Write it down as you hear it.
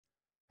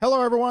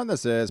Hello everyone,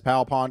 this is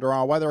Pal Ponder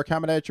on Weather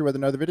coming at you with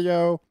another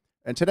video.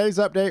 In today's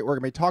update, we're going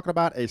to be talking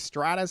about a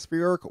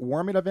stratospheric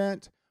warming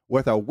event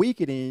with a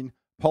weakening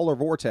polar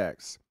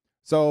vortex.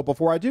 So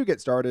before I do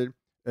get started,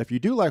 if you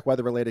do like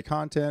weather-related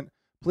content,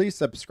 please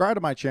subscribe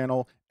to my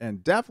channel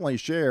and definitely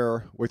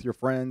share with your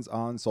friends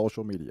on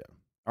social media.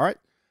 All right,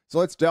 so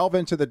let's delve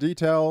into the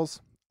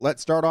details.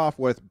 Let's start off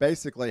with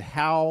basically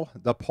how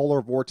the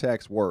polar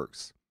vortex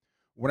works.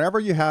 Whenever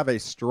you have a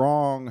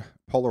strong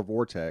polar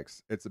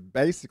vortex, it's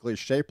basically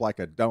shaped like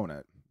a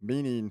donut,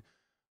 meaning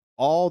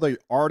all the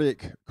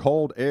Arctic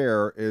cold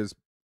air is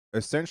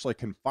essentially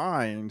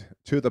confined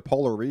to the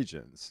polar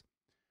regions.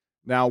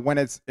 Now, when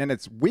it's in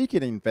its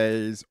weakening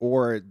phase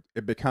or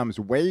it becomes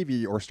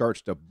wavy or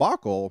starts to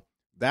buckle,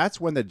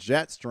 that's when the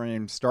jet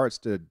stream starts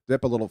to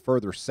dip a little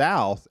further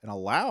south and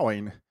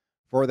allowing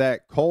for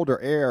that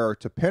colder air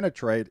to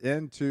penetrate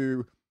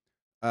into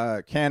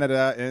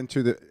Canada,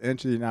 into the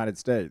United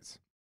States.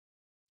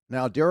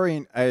 Now,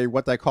 during a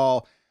what they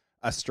call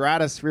a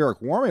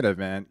stratospheric warming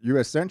event, you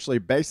essentially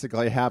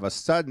basically have a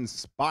sudden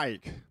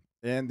spike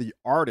in the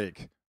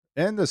Arctic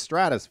in the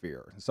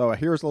stratosphere. So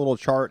here's a little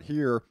chart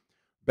here,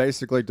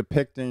 basically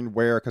depicting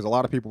where, because a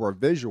lot of people are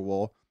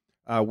visual,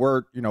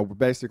 where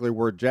basically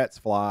where jets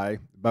fly,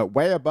 but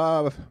way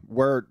above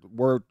where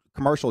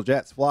commercial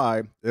jets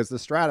fly is the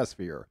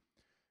stratosphere.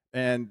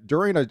 And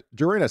during a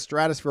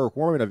stratospheric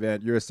warming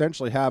event, you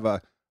essentially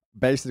have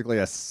basically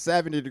a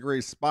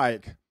 70-degree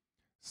spike,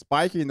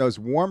 spiking those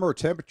warmer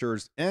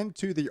temperatures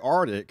into the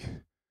Arctic,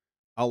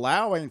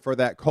 allowing for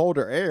that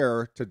colder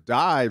air to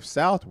dive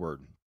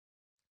southward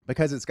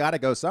because it's got to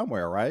go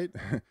somewhere, right?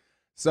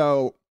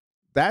 So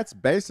that's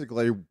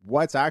basically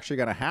what's actually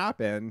going to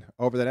happen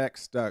over the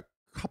next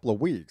couple of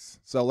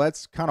weeks. So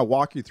let's kind of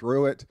walk you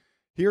through it.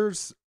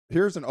 Here's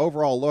an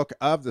overall look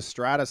of the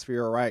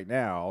stratosphere right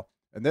now,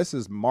 and this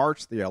is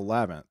March the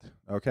 11th,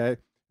 okay?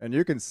 And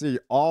you can see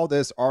all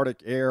this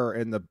Arctic air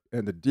in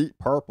the deep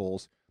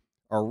purples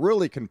are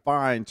really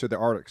confined to the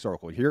Arctic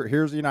Circle.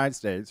 Here's the United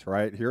States,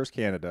 right? Here's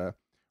Canada,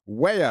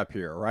 way up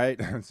here,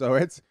 right? So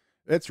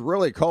it's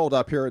really cold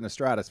up here in the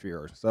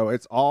stratosphere. So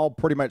it's all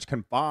pretty much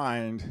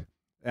confined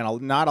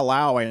and not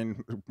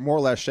allowing, more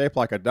or less shaped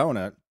like a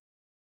donut,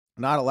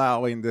 not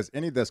allowing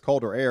any of this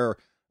colder air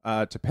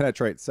to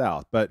penetrate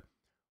south. But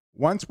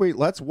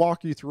let's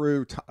walk you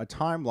through a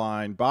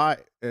timeline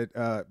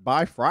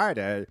by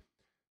Friday.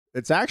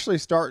 It's actually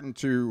starting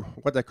to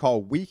what they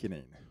call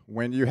weakening.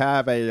 When you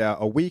have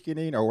a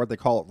weakening or what they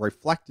call a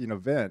reflecting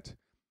event,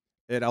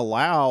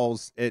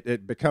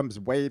 it becomes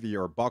wavy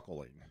or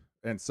buckling,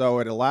 and so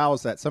it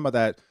allows some of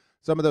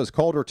those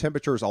colder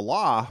temperatures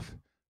aloft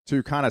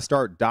to kind of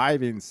start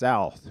diving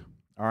south.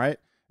 All right,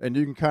 and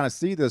you can kind of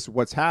see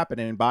what's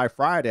happening by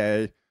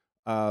Friday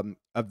of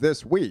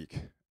this week.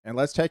 And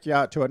let's take you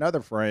out to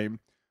another frame.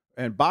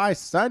 And by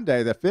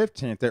Sunday, the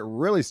 15th, it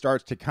really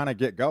starts to kind of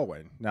get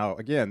going. Now,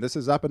 again, this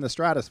is up in the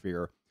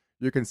stratosphere.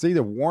 You can see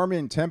the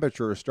warming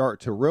temperatures start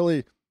to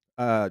really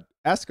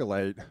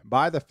escalate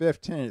by the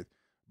 15th.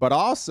 But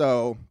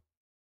also,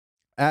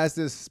 as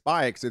this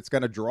spikes, it's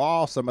going to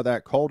draw some of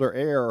that colder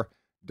air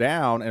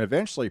down and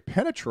eventually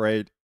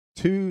penetrate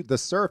to the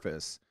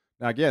surface.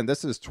 Now, again,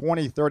 this is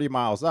 20, 30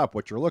 miles up,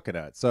 what you're looking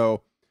at.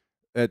 So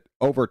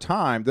over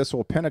time, this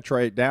will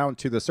penetrate down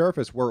to the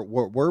surface where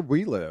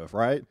we live,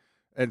 right?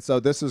 And so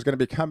this is going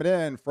to be coming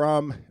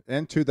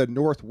into the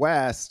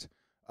northwest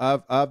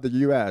of the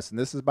U.S., and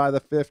this is by the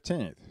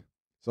 15th.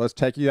 So let's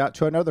take you out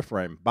to another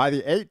frame. By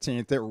the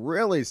 18th, it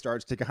really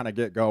starts to kind of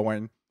get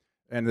going,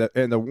 and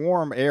the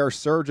warm air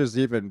surges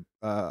even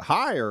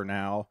higher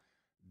now,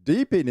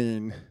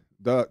 deepening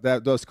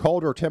those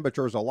colder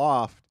temperatures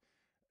aloft,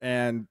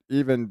 and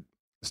even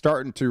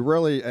starting to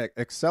really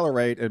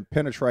accelerate and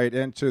penetrate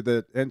into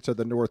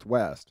the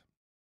northwest.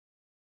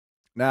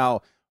 Now,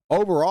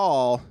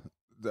 overall,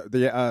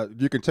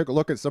 you can take a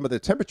look at some of the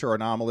temperature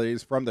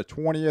anomalies from the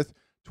 20th,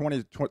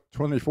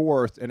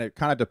 24th, and it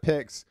kind of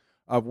depicts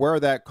of where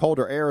that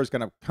colder air is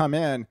going to come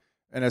in,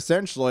 and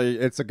essentially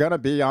it's going to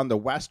be on the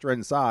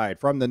western side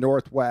from the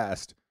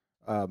northwest,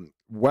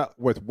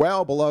 with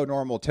well below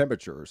normal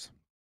temperatures.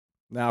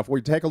 Now, if we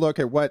take a look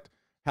at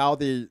how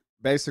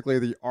basically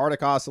the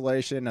Arctic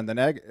Oscillation and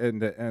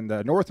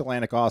the North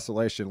Atlantic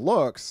Oscillation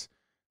looks,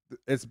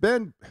 it's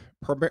been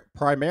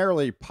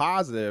primarily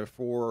positive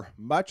for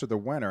much of the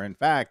winter. In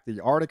fact,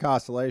 the Arctic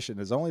Oscillation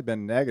has only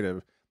been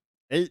negative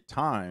 8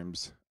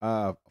 times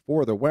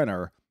for the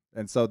winter,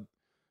 and so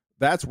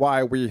that's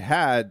why we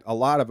had a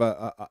lot of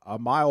a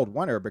mild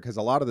winter, because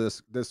a lot of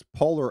this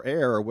polar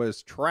air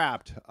was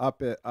trapped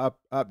up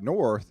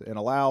north and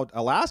allowed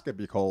Alaska to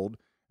be cold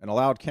and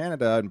allowed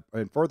Canada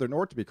and further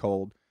north to be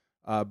cold.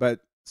 But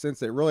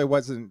since it really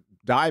wasn't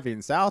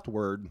diving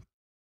southward,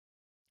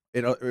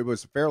 it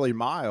was fairly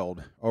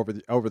mild over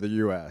the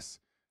U.S.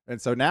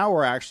 And so now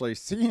we're actually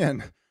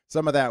seeing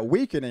some of that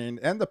weakening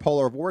in the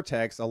polar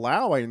vortex,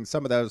 allowing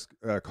some of those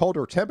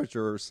colder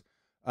temperatures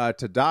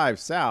to dive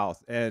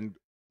south. And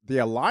the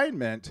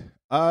alignment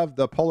of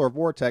the polar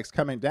vortex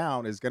coming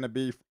down is going to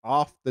be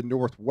off the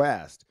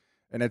northwest.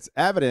 And it's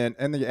evident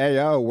in the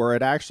AO where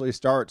it actually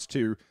starts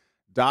to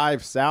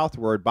dive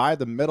southward by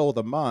the middle of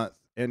the month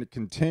and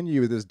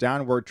continue this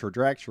downward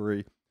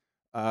trajectory.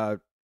 Uh,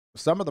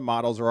 some of the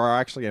models are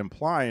actually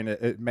implying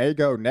it may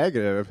go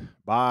negative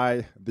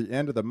by the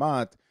end of the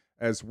month,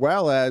 as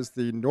well as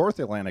the North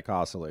Atlantic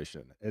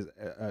Oscillation is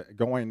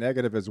going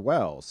negative as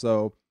well.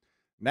 So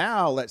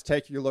now let's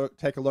take a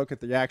look at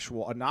the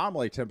actual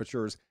anomaly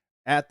temperatures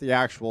at the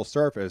actual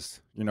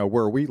surface,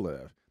 where we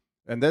live.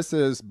 And this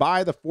is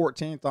by the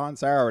 14th on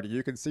Saturday.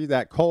 You can see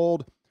that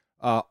cold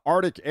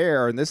Arctic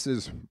air, and this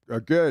is a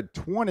good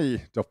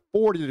 20 to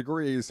 40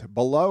 degrees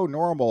below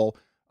normal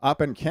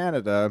up in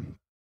Canada.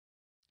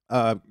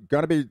 Going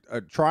to be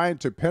trying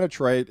to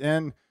penetrate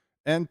into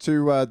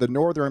the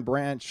northern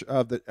branch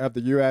of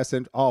the U.S.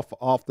 and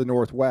off the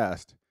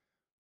northwest.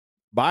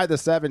 By the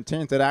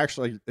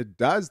 17th, it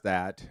does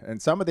that,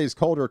 and some of these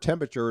colder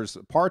temperatures,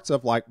 parts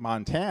of like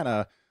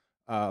Montana,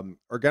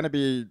 are going to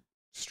be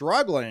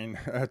struggling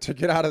to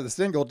get out of the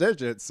single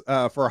digits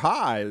for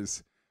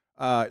highs.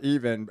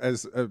 Even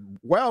as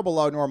well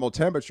below normal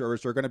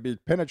temperatures are going to be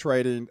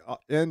penetrating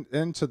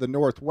into the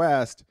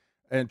northwest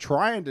and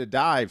trying to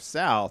dive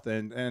south.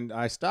 And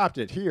I stopped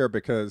it here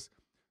because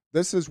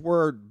this is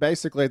where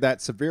basically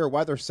that severe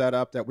weather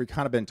setup that we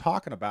kind of been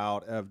talking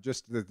about, of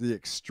just the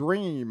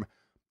extreme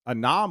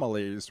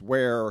anomalies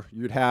where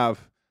you'd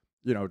have,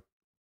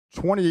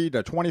 20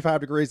 to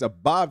 25 degrees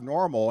above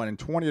normal and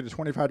 20 to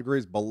 25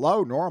 degrees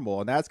below normal.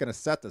 And that's going to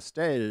set the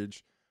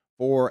stage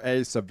for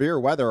a severe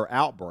weather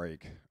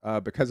outbreak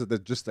because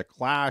of just the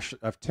clash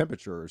of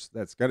temperatures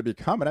that's going to be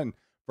coming in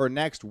for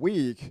next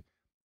week.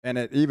 And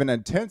it even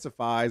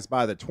intensifies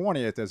by the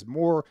 20th as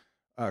more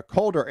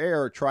colder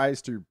air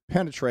tries to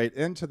penetrate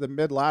into the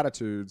mid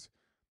latitudes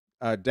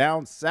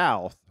down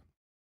south.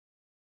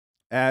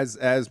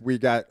 As we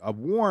got a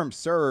warm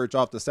surge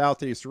off the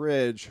southeast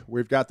ridge,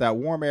 we've got that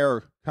warm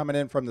air coming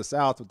in from the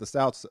south with the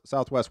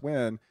southwest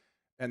wind,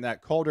 and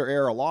that colder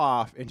air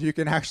aloft. And you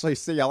can actually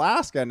see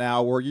Alaska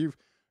now, where you've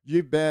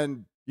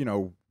been,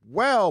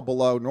 well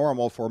below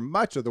normal for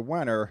much of the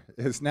winter,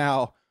 is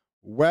now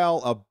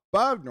well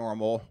above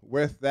normal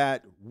with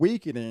that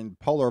weakening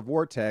polar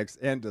vortex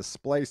and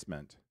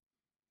displacement.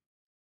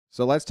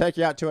 So let's take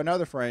you out to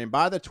another frame.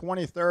 By the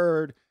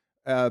 23rd,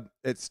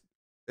 it's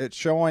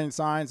showing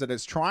signs that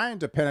it's trying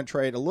to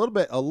penetrate a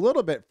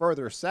little bit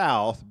further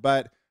south,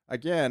 but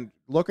again,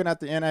 looking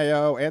at the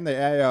NAO and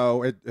the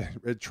AO,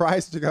 it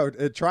tries to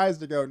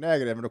go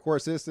negative. And of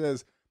course, this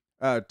is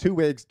 2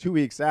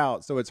 weeks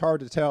out, so it's hard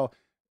to tell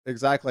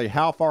exactly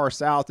how far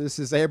south this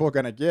is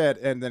going to get,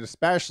 and then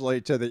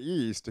especially to the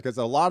east, because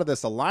a lot of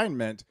this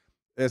alignment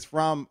is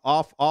from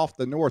off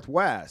the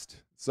northwest.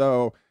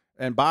 So,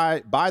 and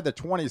by the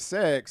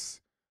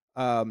 26th,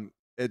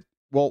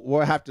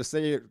 we'll have to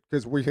see it,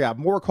 because we have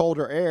more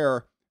colder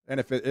air, and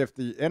if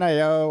the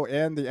NAO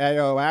and the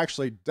AO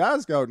actually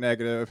does go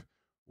negative,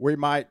 we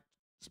might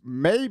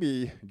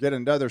maybe get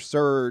another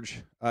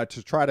surge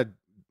to try to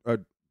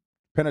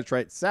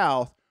penetrate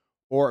south,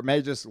 or it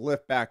may just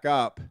lift back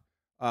up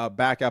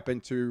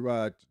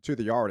into to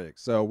the Arctic.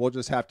 So we'll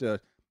just have to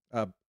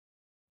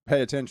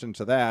pay attention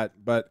to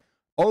that. But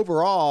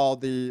overall,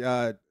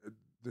 the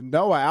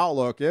NOAA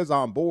outlook is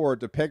on board,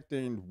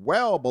 depicting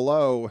well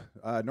below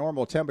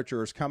normal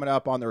temperatures coming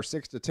up on their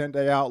 6 to 10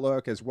 day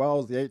outlook, as well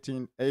as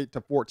the 8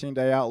 to 14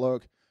 day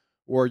outlook,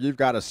 where you've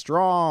got a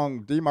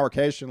strong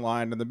demarcation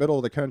line in the middle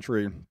of the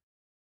country,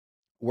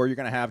 where you're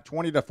going to have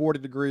 20 to 40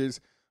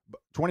 degrees,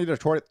 20 to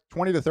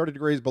 30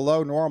 degrees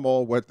below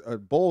normal, with a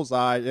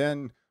bullseye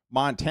in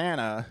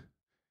Montana,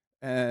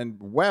 and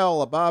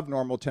well above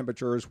normal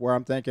temperatures, where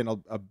I'm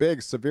thinking a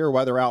big severe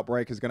weather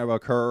outbreak is going to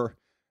occur.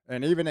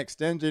 And even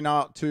extending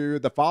out to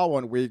the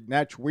following week,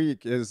 next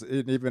week is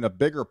even a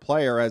bigger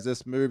player as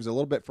this moves a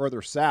little bit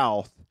further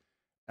south,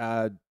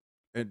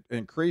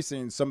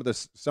 increasing some of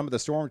the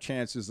storm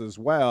chances as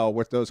well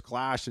with those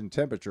clash in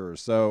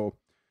temperatures. So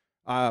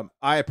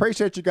I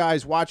appreciate you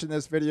guys watching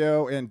this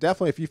video, and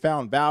definitely if you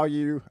found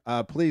value,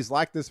 please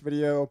like this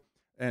video,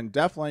 and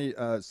definitely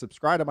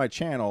subscribe to my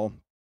channel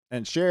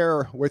and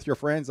share with your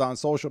friends on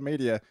social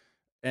media.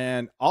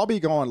 And I'll be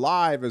going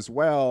live as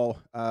well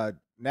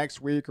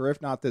next week, or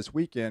if not this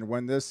weekend,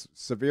 when this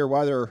severe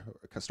weather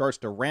starts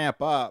to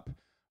ramp up.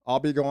 I'll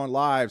be going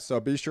live, so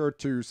be sure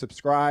to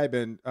subscribe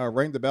and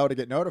ring the bell to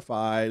get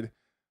notified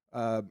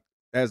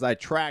as I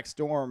track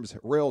storms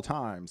real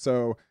time.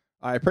 So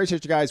I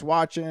appreciate you guys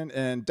watching,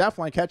 and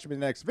definitely catch me in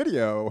the next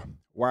video,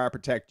 where I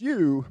protect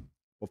you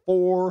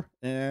before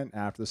and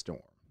after the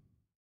storm.